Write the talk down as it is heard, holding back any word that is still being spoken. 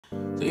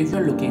So if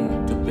you're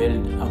looking to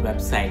build a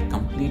website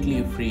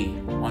completely free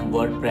on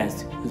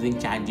WordPress using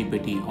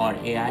ChatGPT or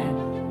AI,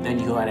 then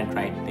you are at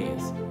right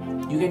place.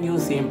 You can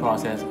use same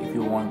process if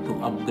you want to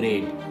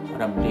upgrade or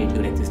update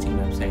your existing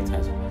websites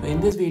as well. So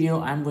in this video,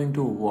 I'm going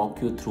to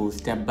walk you through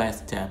step by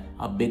step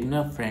a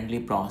beginner friendly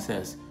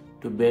process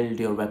to build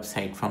your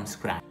website from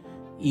scratch,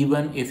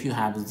 even if you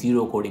have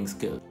zero coding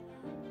skills.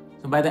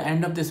 So by the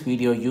end of this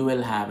video, you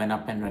will have an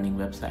up and running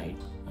website.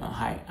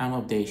 Hi, I'm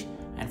Avdesh,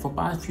 and for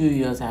past few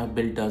years, I have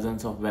built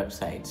dozens of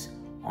websites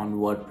on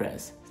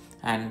WordPress.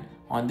 And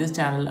on this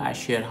channel, I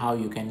share how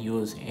you can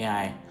use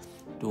AI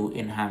to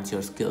enhance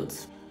your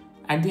skills.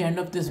 At the end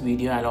of this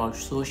video, I'll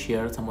also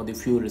share some of the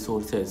few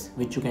resources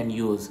which you can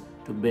use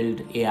to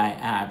build AI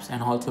apps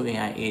and also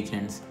AI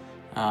agents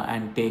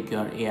and take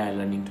your AI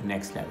learning to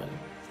next level.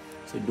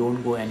 So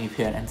don't go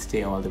anywhere and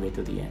stay all the way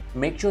to the end.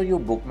 Make sure you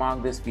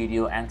bookmark this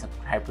video and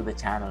subscribe to the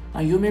channel. Now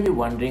you may be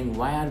wondering,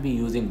 why are we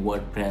using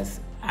WordPress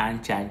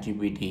and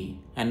ChatGPT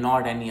and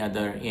not any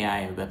other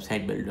AI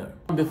website builder?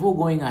 Before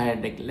going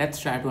ahead, let's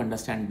try to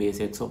understand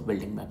basics of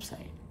building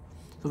website.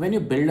 So when you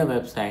build a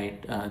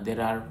website,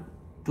 there are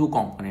two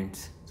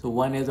components. So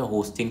one is a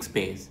hosting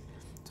space,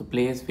 so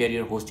place where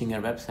you're hosting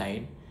your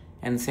website,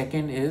 and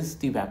second is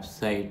the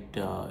website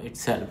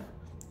itself,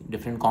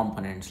 different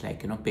components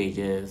like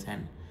pages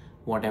and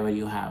whatever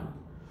you have.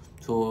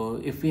 So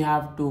if we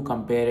have to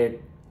compare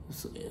it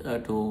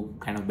to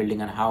kind of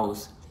building a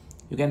house,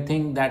 you can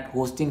think that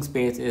hosting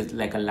space is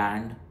like a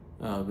land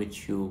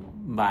which you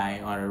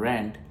buy or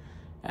rent,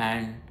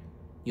 and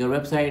your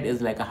website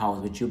is like a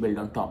house which you build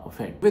on top of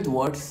it. With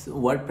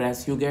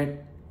WordPress, you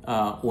get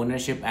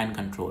ownership and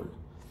control.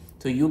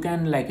 So you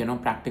can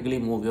practically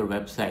move your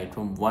website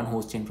from one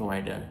hosting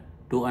provider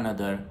to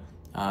another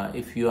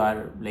if you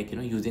are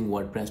using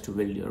WordPress to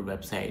build your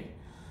website.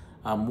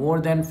 More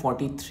than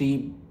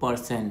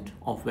 43%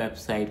 of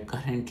websites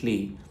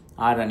currently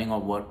are running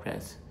on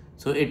WordPress.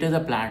 So it is a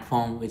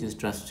platform which is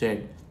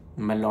trusted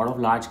by a lot of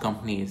large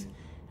companies,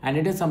 and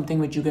it is something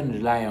which you can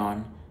rely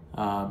on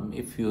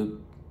if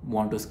you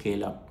want to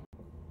scale up.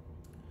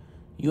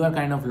 You are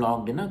kind of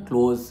logged in a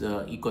closed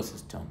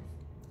ecosystem.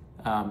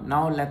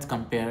 Now let's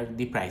compare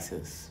the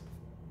prices.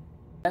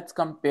 Let's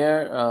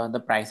compare the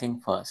pricing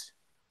first.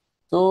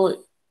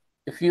 So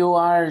if you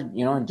are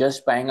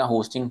just buying a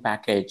hosting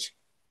package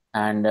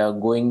and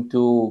going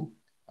to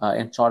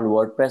install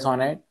WordPress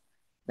on it,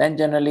 then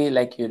generally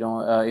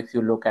if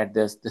you look at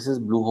this is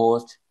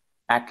Bluehost.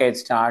 Package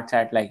starts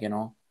at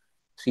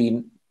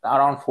three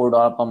around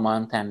 $4 per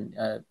month, and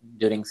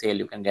during sale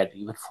you can get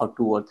even for $2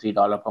 or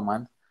 $3 per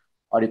month,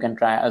 or you can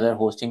try other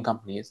hosting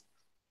companies.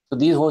 So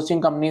these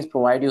hosting companies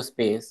provide you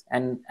space,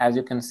 and as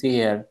you can see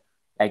here,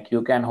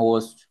 you can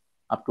host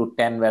up to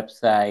 10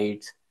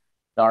 websites,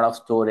 lot of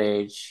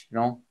storage.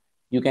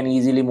 You can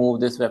easily move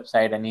this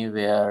website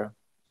anywhere.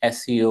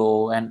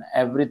 SEO and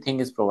everything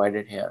is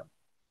provided here.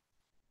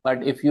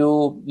 But if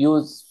you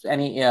use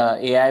any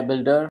AI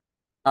builder,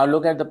 now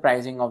look at the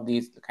pricing of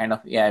these kind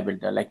of AI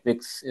builder. Like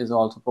Wix is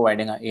also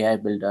providing an AI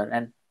builder,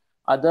 and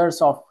other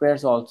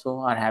softwares also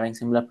are having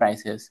similar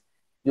prices.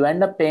 You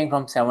end up paying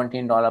from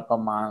 $17 per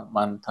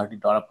month,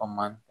 $30 per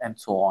month, and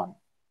so on.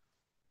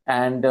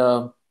 And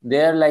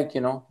they're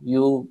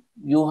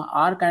you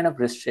are kind of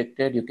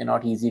restricted. You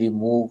cannot easily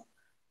move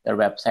your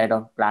website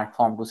or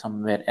platform to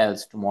somewhere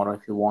else tomorrow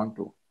if you want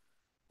to.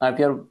 Now, if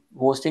you're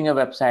hosting a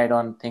website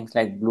on things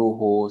like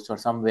Bluehost or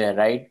somewhere,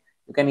 right,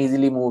 you can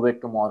easily move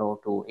it tomorrow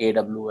to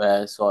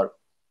AWS or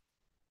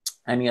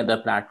any other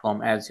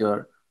platform as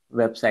your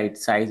website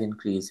size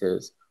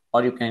increases,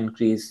 or you can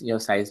increase your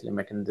size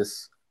limit in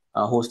this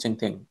hosting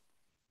thing.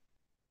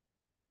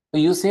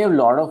 So you save a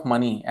lot of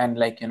money, and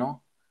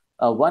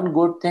one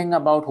good thing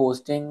about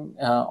hosting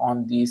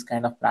on these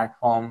kind of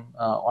platform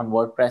on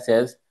WordPress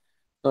is,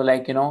 so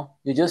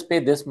you just pay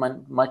this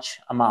much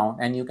amount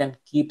and you can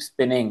keep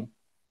spinning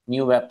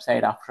new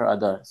website after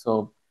other.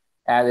 So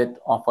as it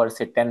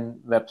offers a 10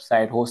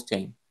 website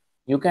hosting,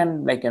 you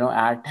can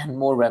add 10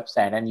 more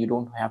website and you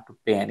don't have to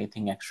pay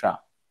anything extra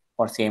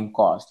for same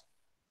cost.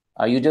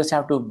 You just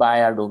have to buy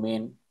a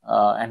domain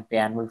and pay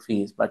annual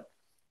fees, but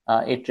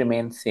it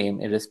remains same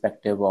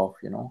irrespective of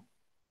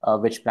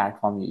which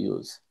platform you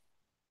use.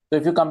 So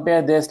if you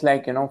compare this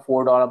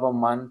 $4 per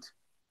month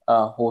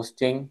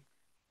hosting,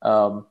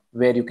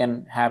 where you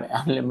can have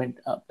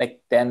unlimited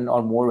 10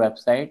 or more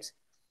websites,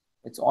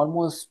 it's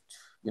almost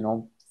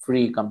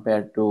free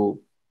compared to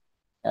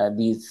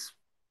these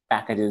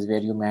packages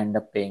where you may end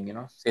up paying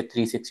say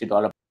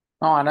 $360.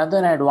 Now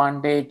another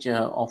advantage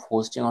of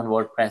hosting on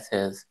WordPress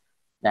is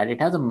that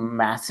it has a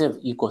massive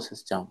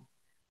ecosystem.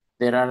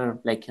 There are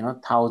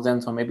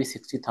thousands or maybe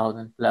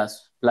 60,000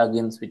 plus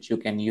plugins which you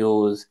can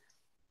use,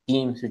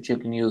 themes which you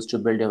can use to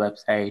build your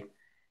website.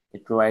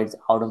 It provides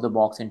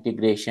out-of-the-box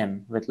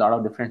integration with a lot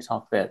of different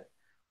software.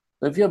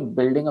 So if you're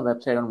building a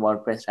website on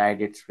WordPress,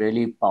 right, it's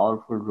really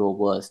powerful,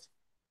 robust,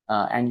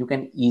 and you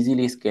can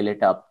easily scale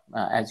it up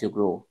as you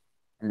grow.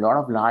 And a lot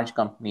of large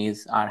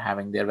companies are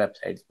having their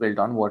websites built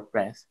on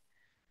WordPress.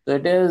 So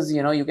it is,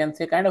 you can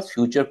say kind of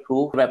future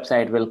proof.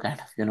 Website will kind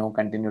of,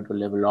 continue to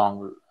live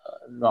long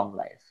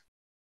life.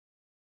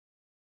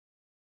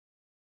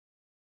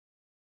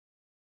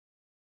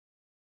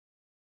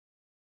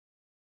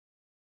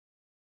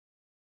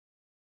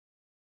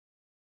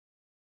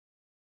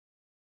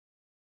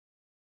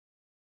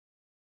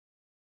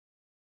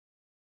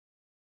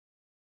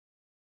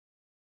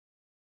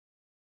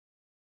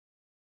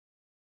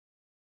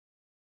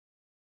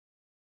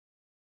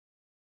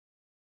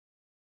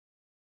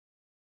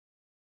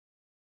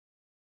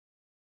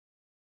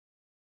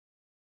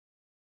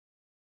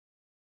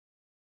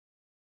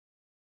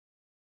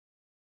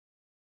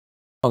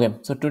 Okay,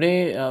 so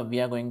today we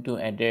are going to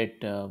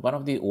edit one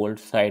of the old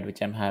site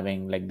which I'm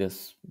having. Like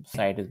this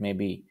site is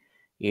maybe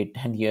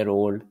 8-10 year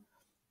old,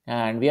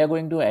 and we are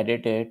going to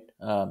edit it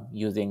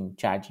using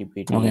Okay,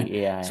 ChatGPT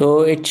AI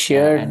so it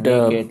shared and make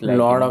a it like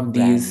lot of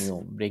brand these,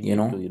 new, bring it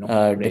to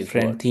today's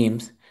different world.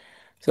 themes.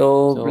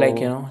 So, So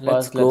let's first,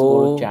 let's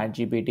go to go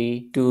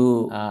ChatGPT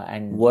to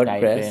and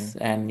type WordPress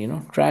in.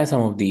 and, try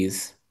some of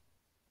these.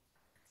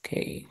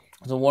 Okay,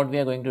 So what we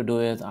are going to do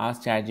is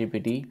ask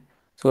ChatGPT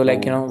so to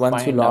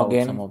once you find log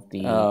out some in, of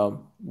the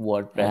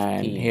WordPress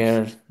and themes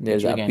here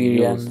there's which we can use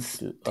appearance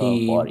to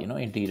for theme,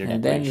 interior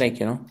and then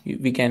decoration.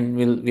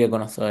 we are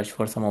gonna search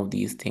for some of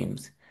these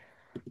themes.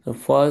 So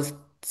first,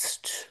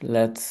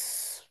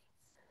 let's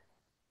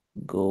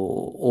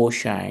go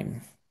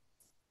Oshine.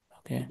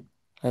 Okay,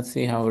 let's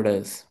see how it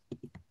is.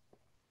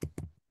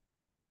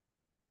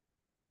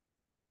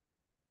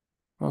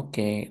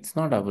 Okay, it's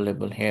not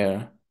available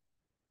here.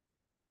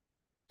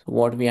 So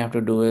what we have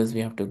to do is we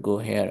have to go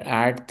here,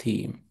 add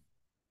theme,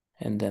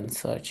 and then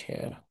search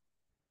here.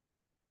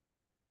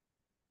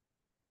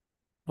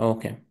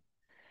 Okay,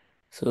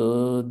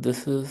 so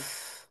this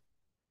is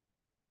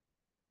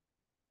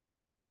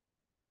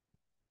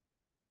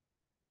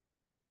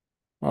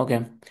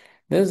okay.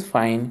 This is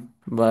fine,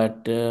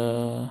 but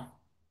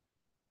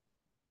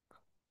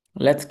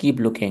let's keep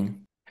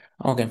looking.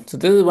 Okay, so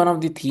this is one of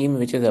the theme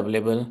which is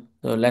available.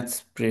 So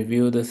let's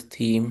preview this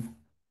theme.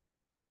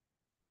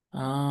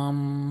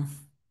 Um,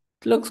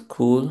 it looks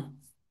cool.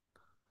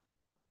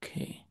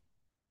 Okay.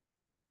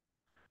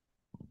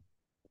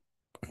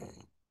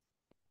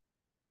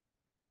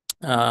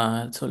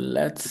 So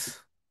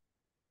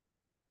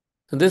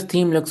this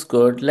theme looks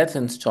good. Let's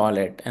install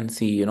it and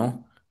see,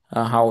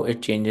 how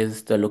it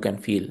changes the look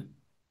and feel.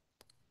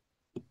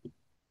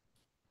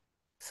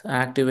 So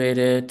activate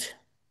it.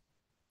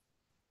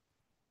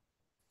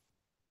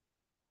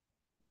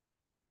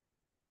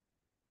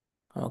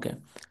 Okay.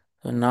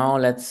 So now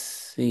let's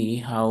see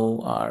how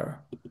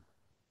our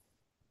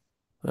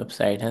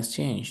website has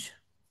changed.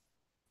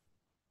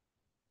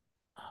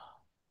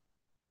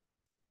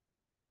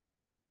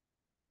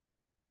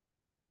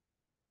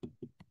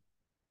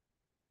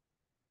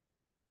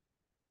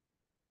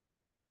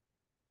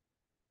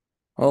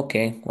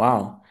 Okay,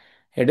 wow.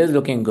 It is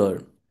looking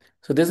good.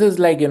 So this is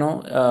like,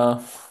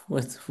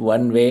 with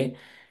one way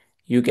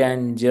you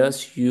can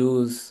just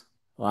use,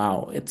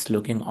 wow, it's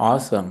looking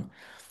awesome.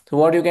 So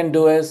what you can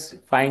do is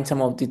find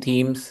some of the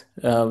themes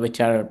which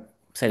are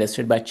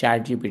suggested by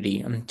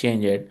ChatGPT and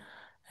change it,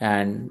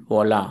 and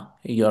voila,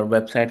 your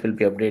website will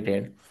be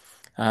updated.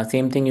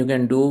 Same thing you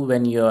can do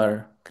when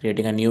you're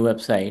creating a new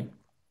website.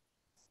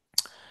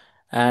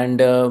 And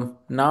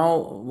now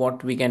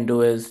what we can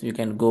do is you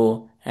can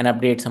go and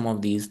update some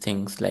of these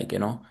things, like,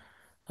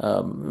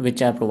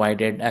 which are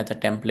provided as a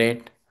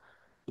template.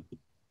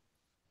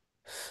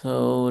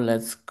 So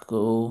let's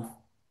go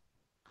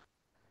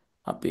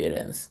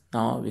appearance.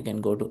 Now we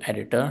can go to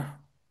editor.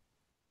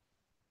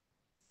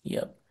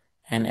 Yep,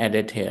 and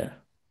edit here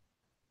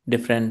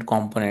different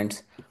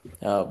components.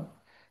 uh,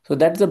 so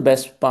that's the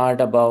best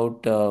part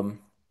about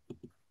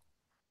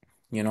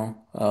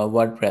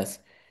WordPress.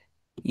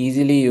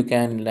 Easily you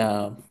can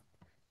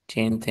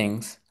change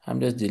things. I'm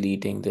just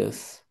deleting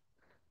this.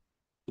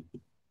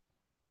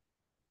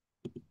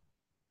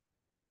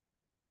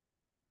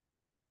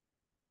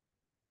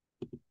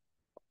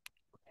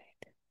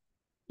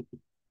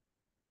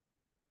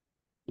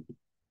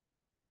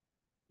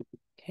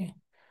 Okay,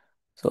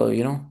 so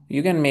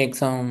you can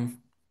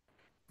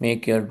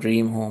make your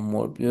dream home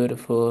more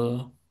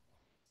beautiful.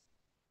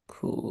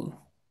 Cool.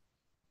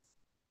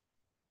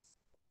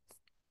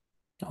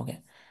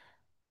 Okay,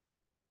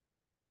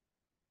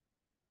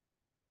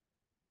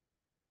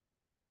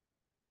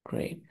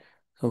 great.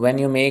 So when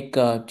you make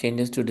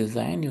changes to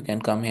design, you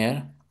can come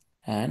here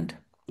and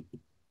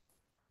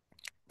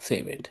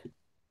save it.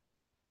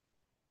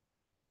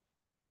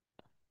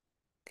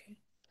 Okay.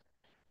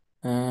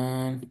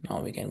 And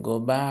now we can go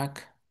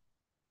back.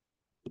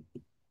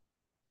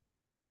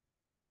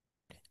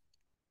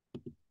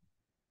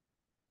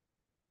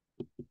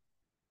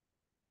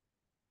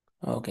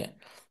 Okay.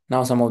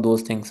 Now some of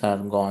those things are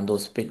gone,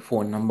 those big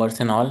phone numbers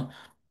and all.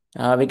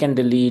 We can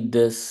delete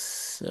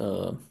this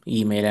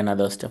email and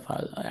other stuff.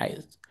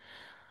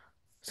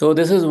 So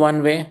this is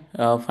one way.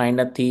 Find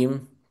a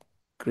theme,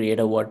 create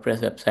a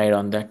WordPress website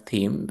on that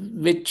theme,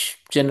 which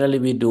generally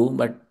we do,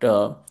 but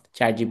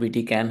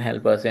ChatGPT can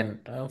help us in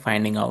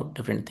finding out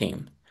different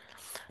themes.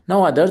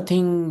 Now, other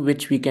thing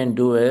which we can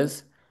do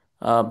is,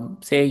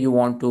 say you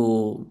want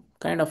to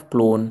kind of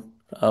clone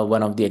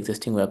one of the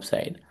existing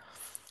website.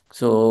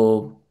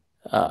 So,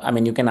 I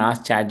mean, you can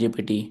ask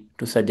ChatGPT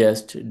to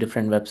suggest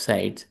different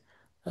websites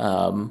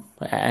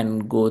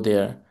and go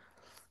there.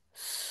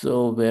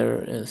 So,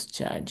 where is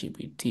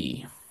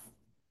ChatGPT?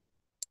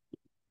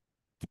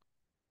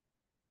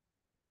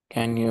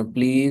 Can you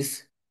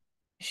please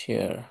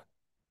share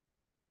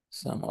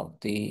some of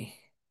the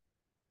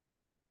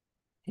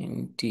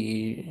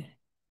interior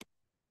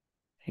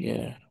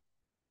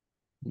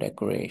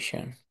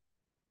decoration,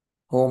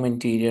 home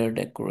interior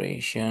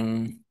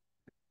decoration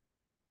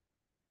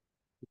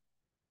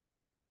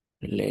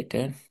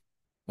related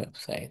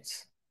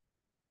websites?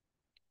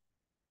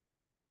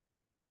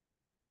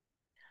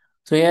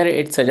 So here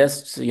it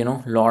suggests,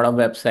 lot of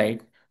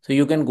website. So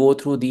you can go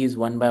through these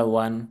one by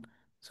one.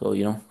 So,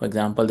 for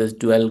example, this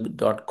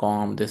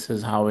duel.com, this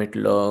is how it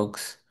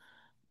looks.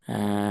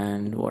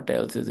 And what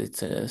else is it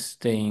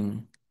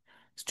suggesting?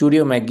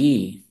 Studio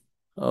McGee.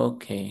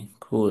 Okay,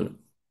 cool.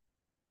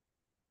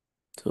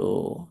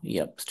 So,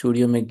 yep,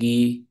 Studio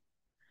McGee.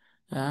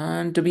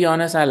 And to be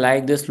honest, I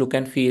like this look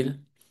and feel.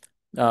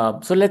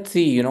 So let's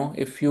see,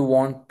 if you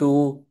want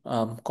to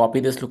copy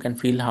this look and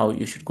feel, how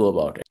you should go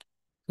about it.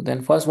 So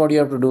then first what you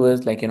have to do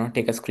is like,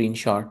 take a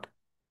screenshot.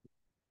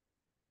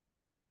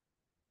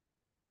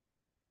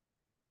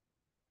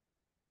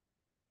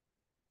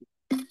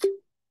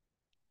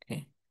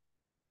 Okay.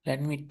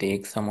 Let me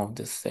take some of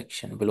this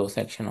section, below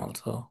section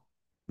also.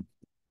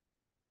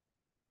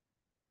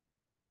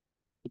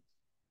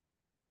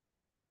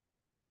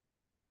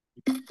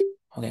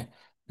 Okay.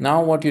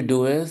 Now what you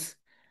do is,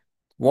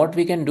 what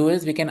we can do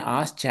is we can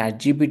ask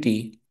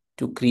ChatGPT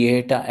to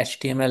create a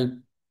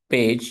HTML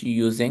page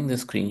using the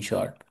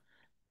screenshot.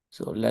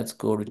 So let's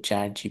go to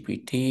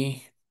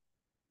ChatGPT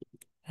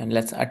and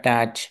let's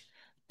attach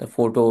the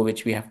photo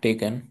which we have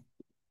taken.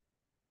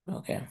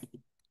 Okay.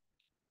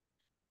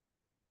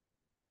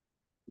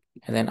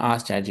 And then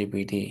ask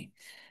ChatGPT,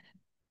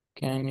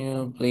 can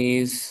you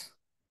please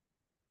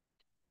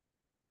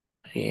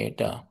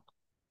create a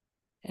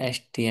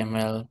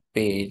HTML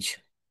page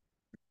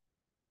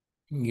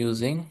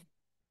using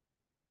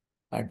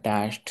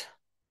attached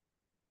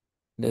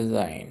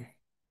design?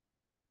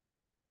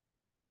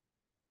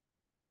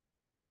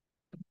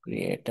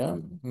 Create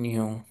a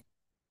new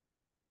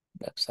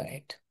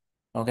website.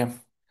 Okay.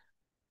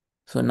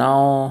 So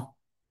now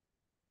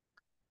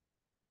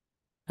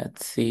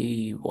let's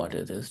see what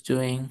it is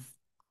doing.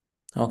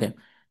 Okay.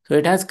 So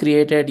it has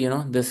created,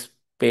 this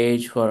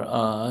page for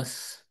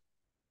us.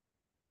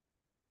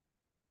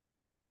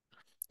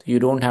 You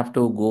don't have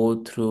to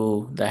go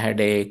through the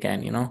headache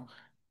and,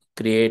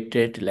 create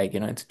it, like,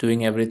 it's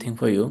doing everything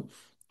for you.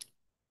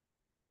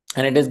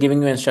 And it is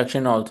giving you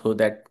instruction also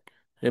that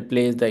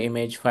replace the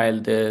image file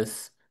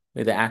this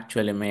with the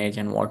actual image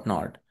and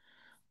whatnot.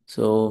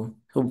 So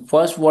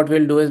first what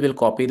we'll do is we'll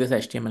copy this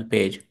HTML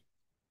page.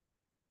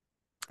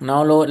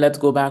 Now let's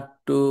go back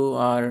to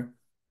our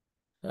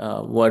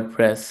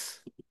WordPress.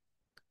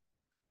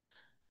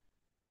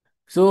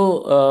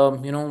 So,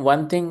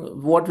 one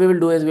thing, what we will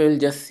do is we will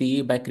just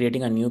see by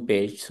creating a new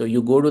page. So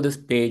you go to this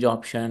page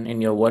option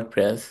in your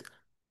WordPress,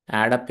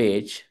 add a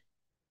page,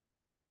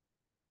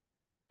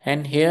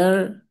 and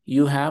here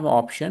you have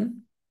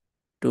option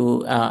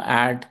to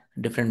add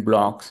different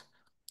blocks.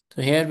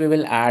 So here we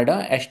will add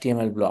a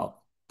HTML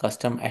block,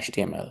 custom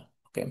HTML.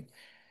 Okay.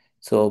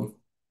 So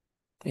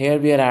here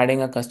we are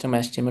adding a custom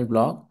HTML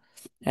block,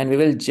 and we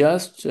will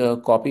just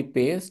copy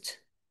paste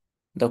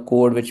the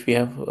code which we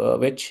have,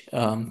 which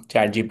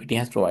ChatGPT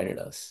has provided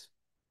us.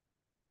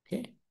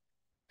 Okay.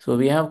 So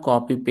we have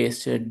copy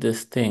pasted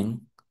this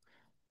thing,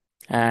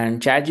 and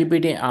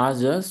ChatGPT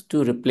asks us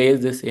to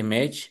replace this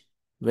image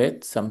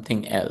with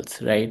something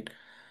else, right?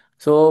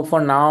 So for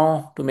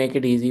now, to make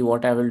it easy,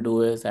 what I will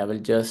do is I will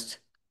just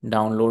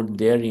download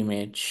their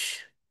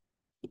image.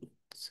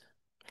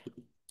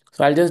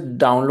 So I'll just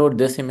download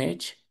this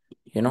image,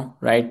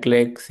 right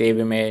click, save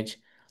image,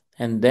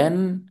 and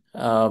then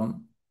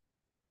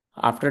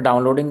after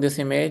downloading this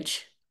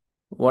image,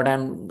 what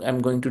I'm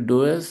going to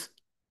do is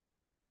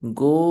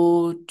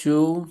go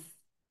to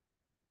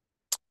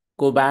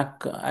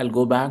I'll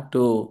go back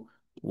to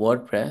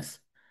WordPress,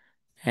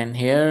 and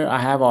here I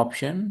have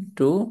option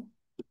to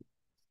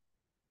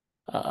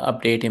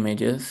update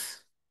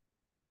images.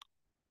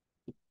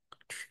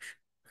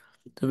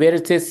 So where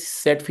it says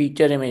set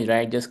feature image,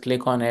 right? Just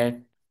click on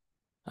it,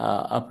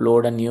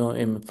 upload a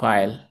new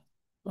file.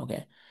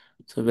 Okay.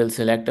 So we'll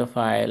select a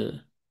file.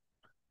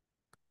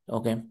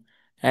 Okay.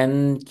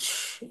 And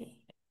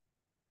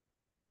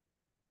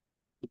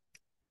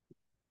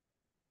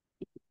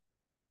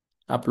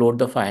upload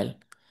the file.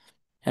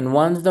 And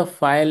once the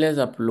file is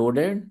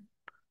uploaded,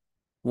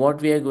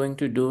 what we are going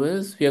to do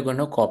is we are going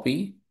to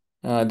copy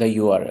the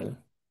URL.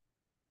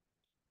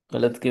 So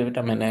let's give it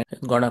a minute.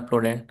 It got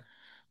uploaded.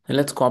 So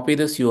let's copy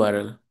this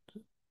URL.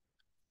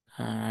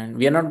 And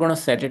we are not going to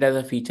set it as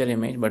a feature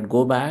image, but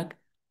go back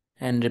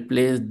and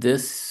replace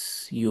this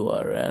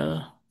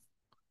URL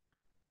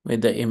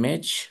with the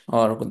image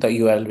or the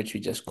URL which we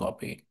just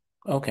copied.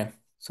 Okay,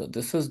 so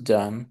this is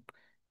done.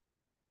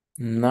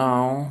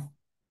 Now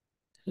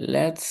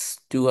let's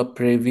do a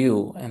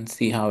preview and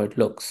see how it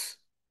looks.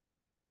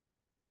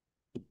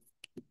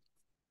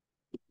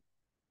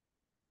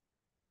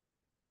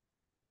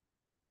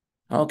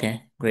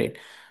 Okay, great.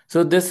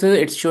 So this is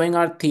it's showing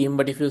our theme,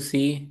 but if you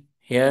see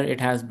here,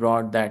 it has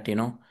brought that,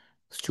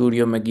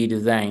 Studio McGee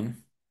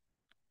design.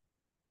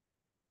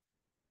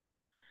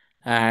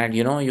 And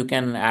you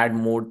can add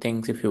more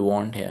things if you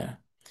want here.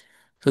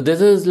 So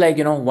this is like,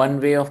 one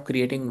way of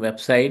creating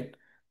website.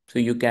 So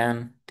you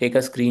can take a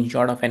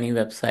screenshot of any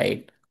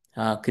website,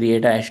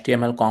 create a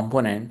HTML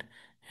component,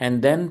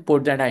 and then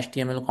put that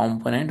HTML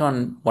component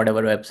on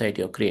whatever website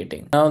you're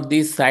creating. Now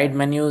these side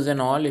menus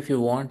and all, if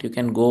you want, you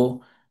can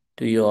go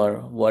to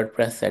your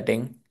WordPress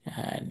setting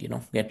and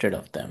get rid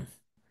of them.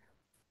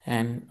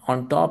 And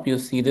on top you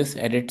see this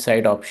edit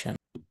site option.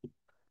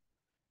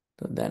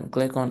 So then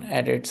click on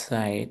edit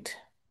site,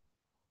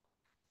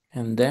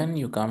 and then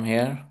you come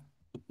here,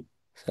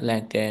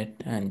 select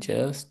it, and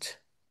just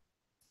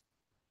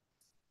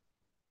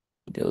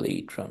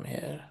delete from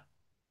here.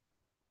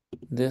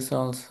 This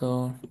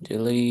also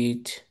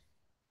delete,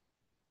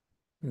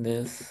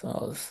 this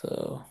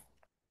also.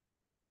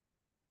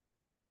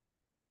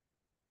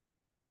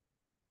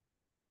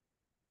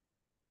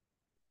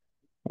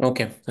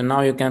 Okay, so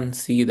now you can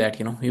see that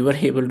we were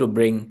able to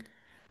bring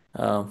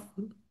uh,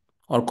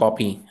 or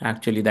copy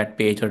actually that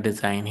page or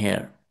design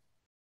here.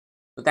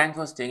 So thanks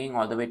for staying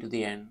all the way to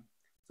the end.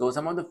 So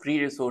some of the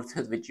free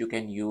resources which you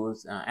can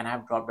use, and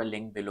I've dropped a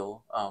link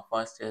below.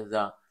 First is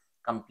a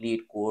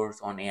complete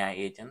course on AI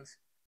agents,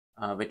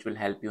 which will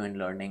help you in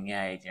learning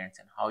AI agents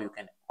and how you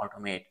can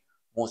automate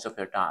most of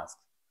your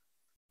tasks.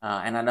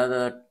 And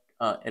another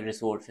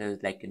resource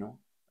is like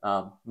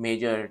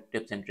major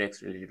tips and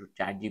tricks related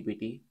to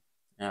ChatGPT.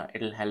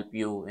 It'll help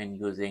you in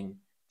using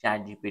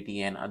ChatGPT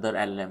and other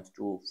LLMs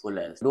to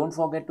fullest. Don't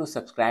forget to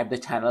subscribe the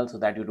channel so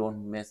that you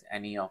don't miss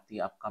any of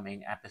the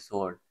upcoming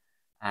episode.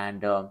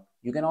 And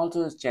you can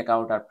also check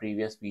out our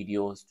previous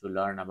videos to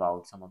learn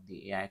about some of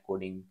the AI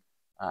coding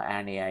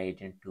and AI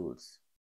agent tools.